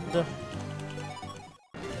suspend. I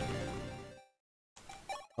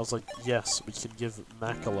was like, yes, we can give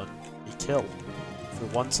Macklin a kill for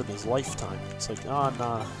once in his lifetime. It's like, ah,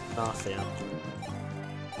 nah, fam.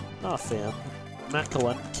 Nah, fam.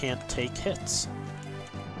 Macklin can't take hits.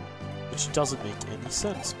 Which doesn't make any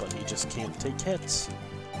sense, but he just can't take hits.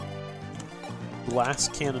 Glass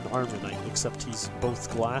Cannon Armor Knight, except he's both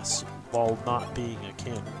glass while not being a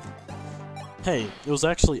cannon. Hey, it was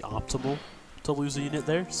actually optimal to lose a unit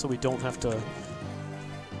there, so we don't have to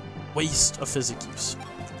waste a physic use.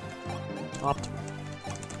 Optimal.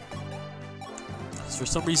 Because for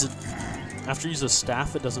some reason, after you use a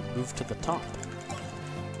staff, it doesn't move to the top.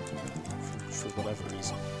 For whatever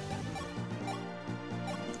reason.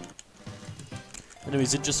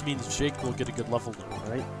 Anyways, it just means Jake will get a good level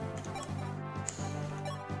now, right?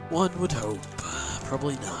 One would hope.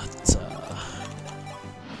 Probably not.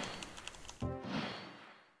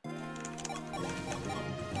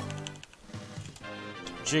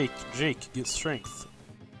 Jake, get strength.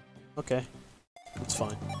 Okay, that's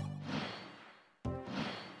fine.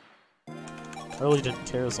 I really didn't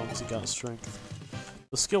care as long as he got strength.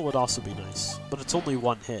 The skill would also be nice, but it's only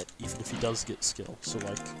one hit, even if he does get skill, so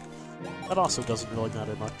like, that also doesn't really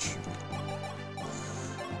matter much.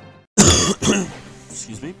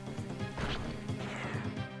 Excuse me.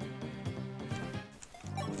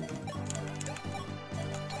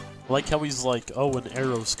 I like how he's like, oh, an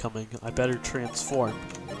arrow's coming, I better transform,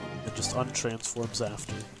 and just untransforms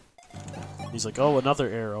after. He's like, oh, another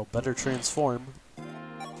arrow, better transform.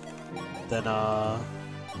 Then,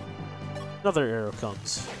 another arrow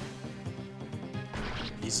comes.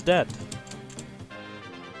 he's dead.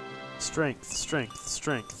 Strength, strength,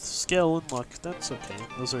 strength, skill, and luck. That's okay.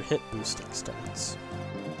 Those are hit boosting stats.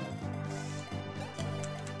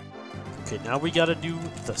 Okay, now we gotta do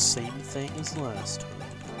the same thing as last time.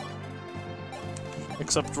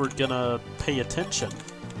 Except we're gonna pay attention,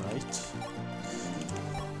 right?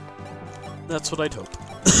 That's what I'd hope.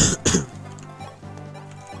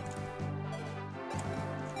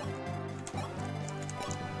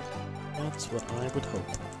 That's what I would hope.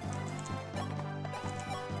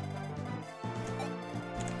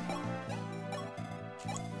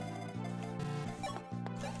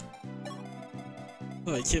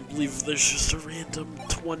 Oh, I can't believe there's just a random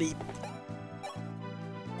 20...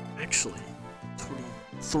 Actually,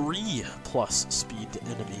 23 plus speed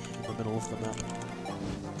enemy in the middle of the map.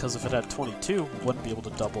 Because if it had 22, it wouldn't be able to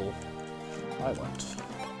double Island.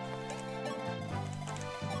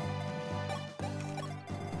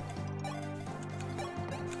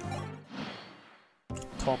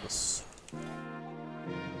 Thomas.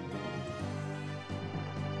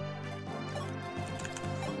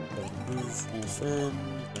 Move Wolf in,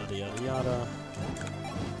 yada yada yada.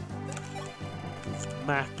 Move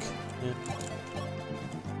Mac in.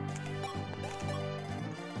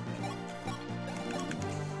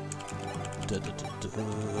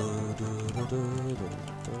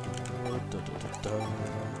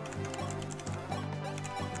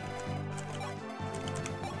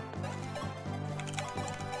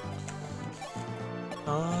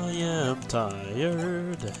 I am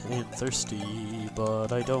tired and thirsty,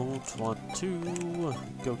 but I don't want to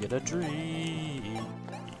go get a drink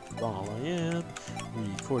while I am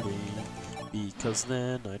recording, because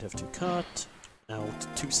then I'd have to cut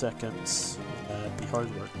out 2 seconds, and that'd be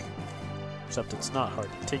hard work. Except it's not hard,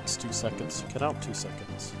 it takes 2 seconds to cut out 2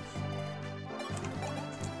 seconds.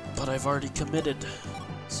 But I've already committed,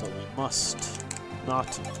 so I must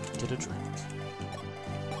not get a drink.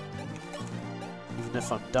 Even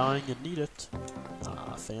if I'm dying and need it.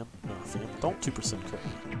 Ah, fam. No, fam. Don't 2% crit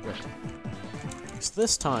me. Good. So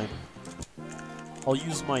this time, I'll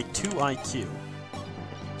use my 2 IQ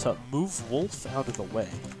to move Wolf out of the way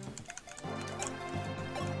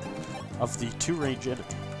of the 2-range enemy.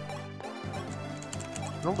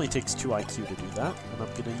 It only takes 2 IQ to do that, and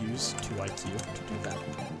I'm gonna use 2 IQ to do that.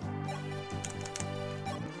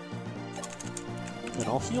 Then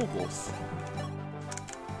I'll heal Wolf.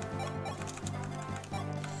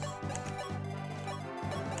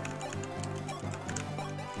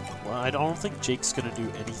 Well, I don't think Jake's gonna do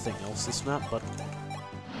anything else this map, but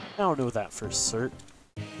I don't know that for cert.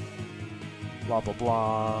 Blah blah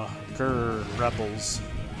blah. Grr, rebels.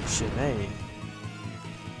 Shimei.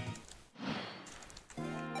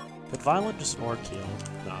 Could Violent just kill?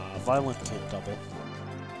 Nah, Violent can't double.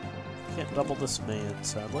 Can't double this man,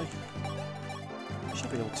 sadly.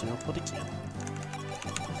 Should be able to, but he can't.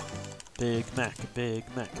 Big Mac, Big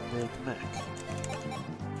Mac, Big Mac.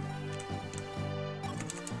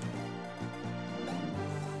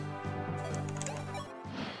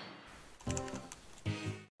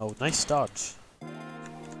 Oh, nice dodge.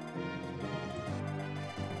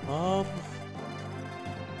 Nah,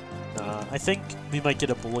 I think we might get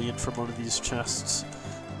a bullion from one of these chests.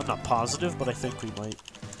 I'm not positive, but I think we might.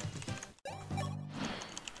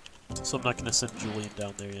 So I'm not going to send Julian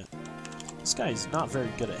down there yet. This guy is not very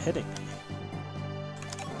good at hitting me.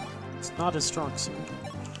 It's not his strong suit.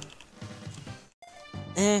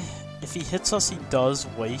 If he hits us, he does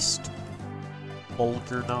waste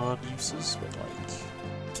Bulgarnon uses, but like...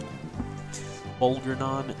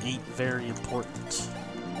 Bulgarnon ain't very important.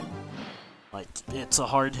 Like, it's a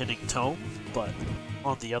hard-hitting tome, but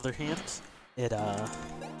on the other hand, it's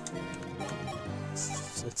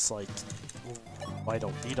like, I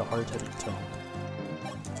don't need a hard-hitting tome.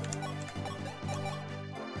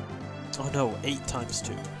 Oh no, 8 times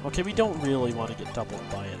 2. Okay, we don't really want to get doubled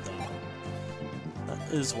by it, though.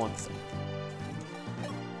 That is one thing.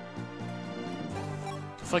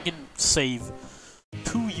 If I can save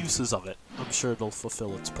 2 uses of it, I'm sure it'll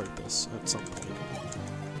fulfill its purpose at some point.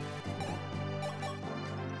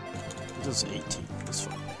 It does 18, that's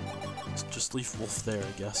fine. Let's just leave Wolf there,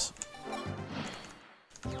 I guess.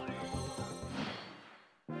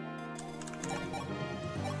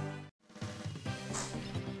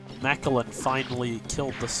 Macallan finally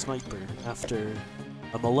killed the sniper after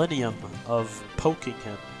a millennium of poking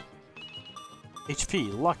him.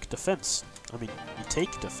 HP, luck, defense. I mean, you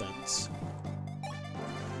take defense.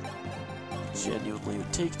 Genuinely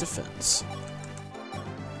would take defense.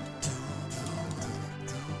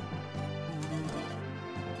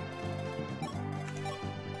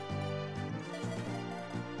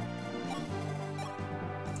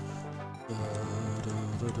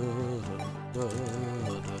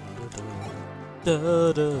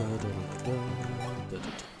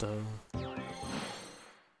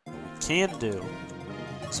 Can do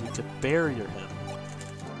is we could barrier him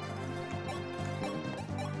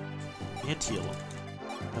and heal him.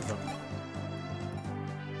 Have him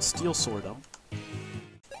steel sword him.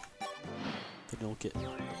 Then he'll get.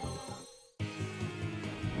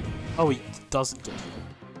 Oh, he doesn't get healed.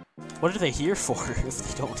 What are they here for if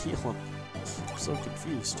they don't heal him? I'm so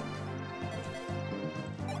confused.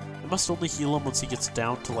 They must only heal him once he gets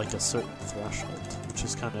down to like a certain threshold, which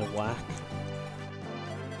is kind of whack.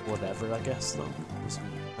 Whatever, I guess, though. Doesn't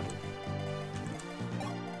matter.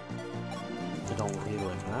 They don't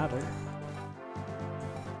really matter.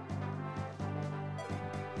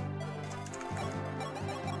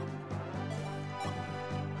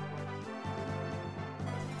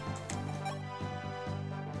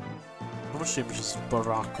 How much damage does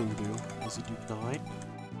Baraku do? Does he do 9?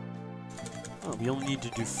 Oh, we only need to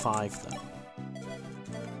do 5 then.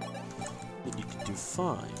 We need to do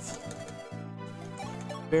 5.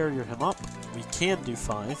 Barrier him up. We can do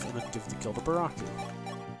 5 and then give the kill to Baraku.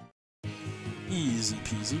 Easy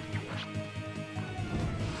peasy.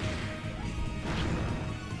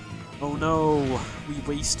 Oh no! We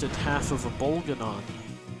wasted half of a Bolganon.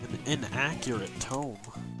 An inaccurate tome.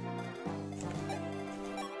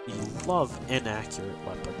 We love inaccurate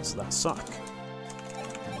weapons that suck.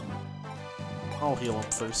 I'll heal him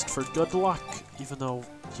first for good luck, even though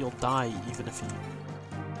he'll die even if he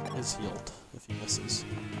is healed, if he misses.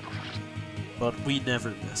 But we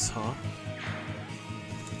never miss, huh?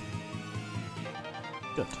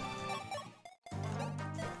 Good.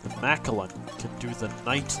 The Macallan can do the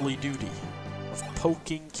knightly duty of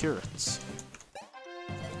poking curates.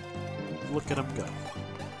 Look at him go.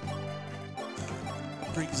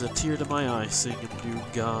 Brings a tear to my eye seeing him do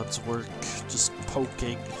God's work, just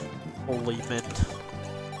poking holy men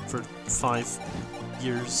for 5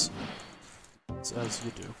 years. It's as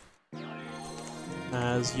you do.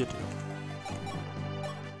 As you do.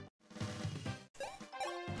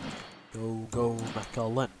 Go, go,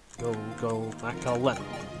 Macallan. Go, go, Macallan.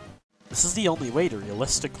 This is the only way to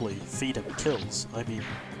realistically feed him kills. I mean,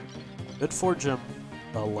 could forge him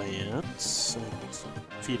a lance and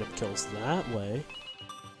feed him kills that way.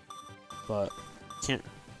 But can't.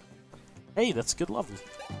 Hey, that's good level.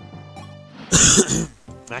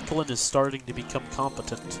 Macallan is starting to become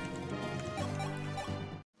competent.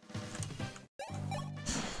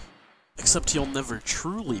 Except he'll never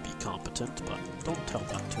truly be competent, but don't tell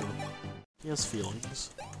that to him. He has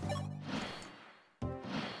feelings.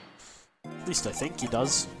 At least I think he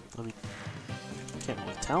does. I mean, can't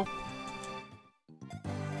really tell.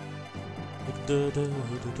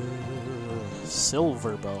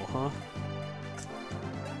 Silver bow, huh?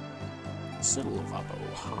 Silver bow,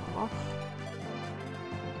 huh?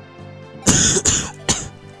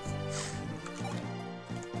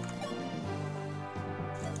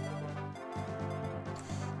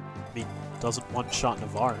 I mean, doesn't one-shot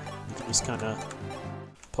Navarre. You can just kind of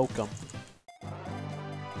poke him.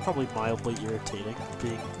 Probably mildly irritating,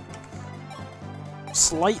 being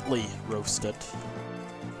slightly roasted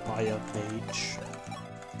by a mage.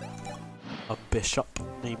 A bishop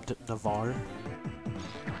named Navarre.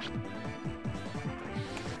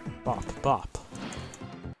 Bop, bop.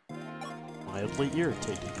 Mildly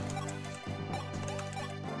irritating.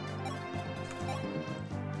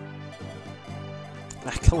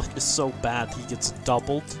 Macallan is so bad he gets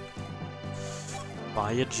doubled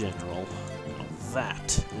by a general. Now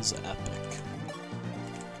that is epic.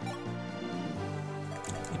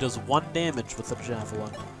 He does 1 damage with a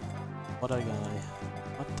javelin. What a guy.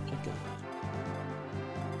 What a guy.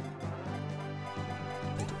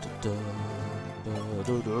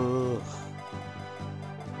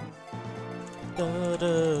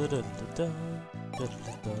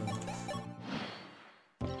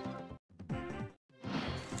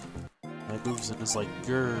 My moves in is like,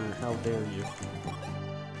 grr, how dare you.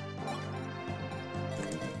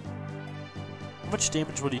 How much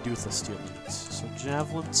damage would he do with the steel units? So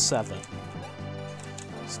javelin 7.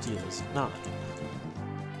 Steel is 9.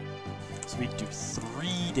 So we do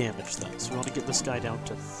 3 damage then. So we want to get this guy down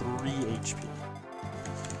to 3 HP.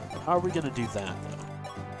 How are we going to do that, though?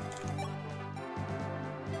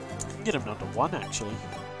 We can get him down to 1, actually.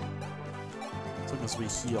 As long as we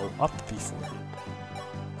heal up before him.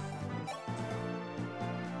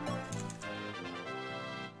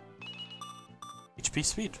 HP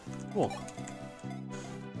speed. Cool.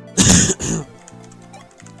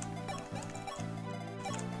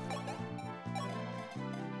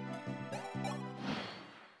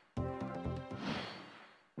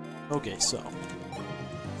 Okay, so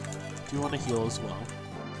do want to heal as well.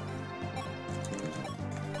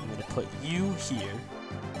 I'm going to put you here.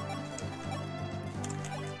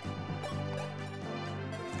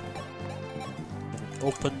 And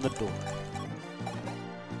open the door.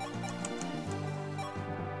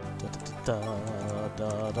 Da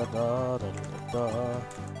da da da da da da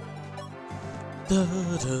da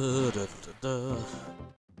da da da.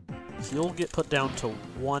 He'll get put down to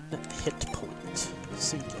 1 hit point.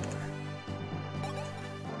 Singular.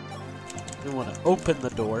 We want to open the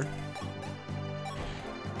door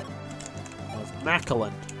of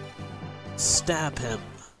Macallan. Stab him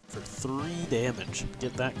for 3 damage.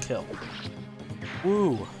 Get that kill.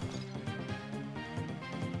 Woo!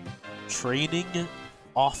 Training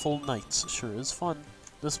awful knights sure is fun.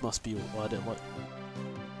 This must be what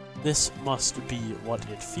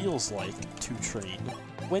it feels like to train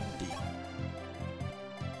Wendy.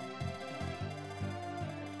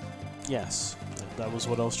 Yes, that was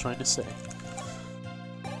what I was trying to say.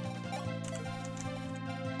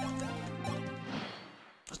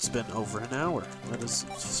 It's been over an hour. That is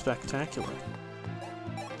spectacular.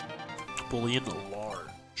 Bullion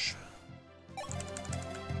large.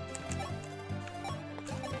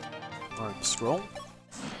 Arm scroll.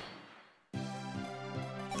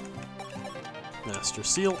 Master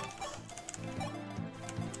seal.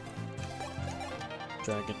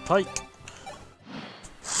 Dragon pike.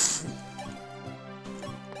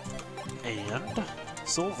 And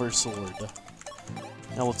silver sword.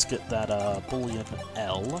 Now let's get that bullion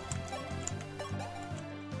L.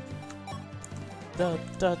 Da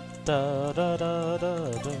da da da da da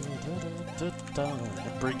da da da.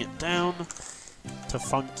 And bring it down to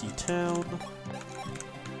Funky Town.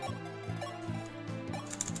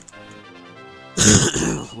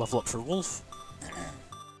 Level up for Wolf.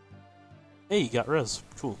 Hey, you got res.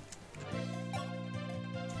 Cool.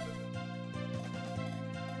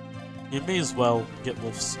 You may as well get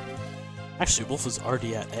Wolf's... Actually, Wolf is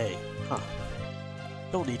already at A. Huh.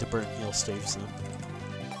 Don't need to burn heal staves then.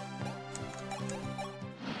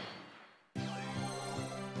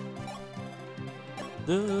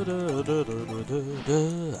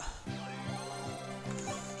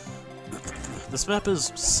 This map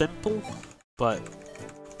is simple, but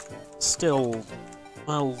still,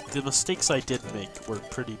 well, the mistakes I did make were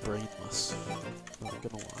pretty brainless. Not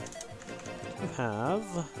gonna lie. You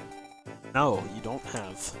have... No, you don't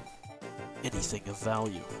have anything of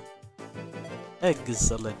value.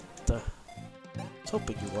 Excellent. I was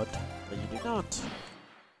hoping you would, but you do not.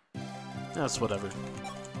 That's whatever.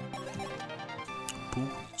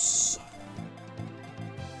 Boots.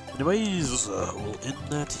 Anyways, we'll end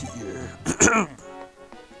that here.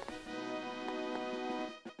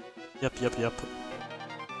 Yep.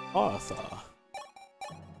 Arthur.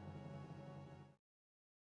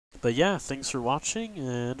 But yeah, thanks for watching,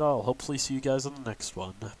 and I'll hopefully see you guys on the next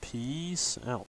one. Peace out.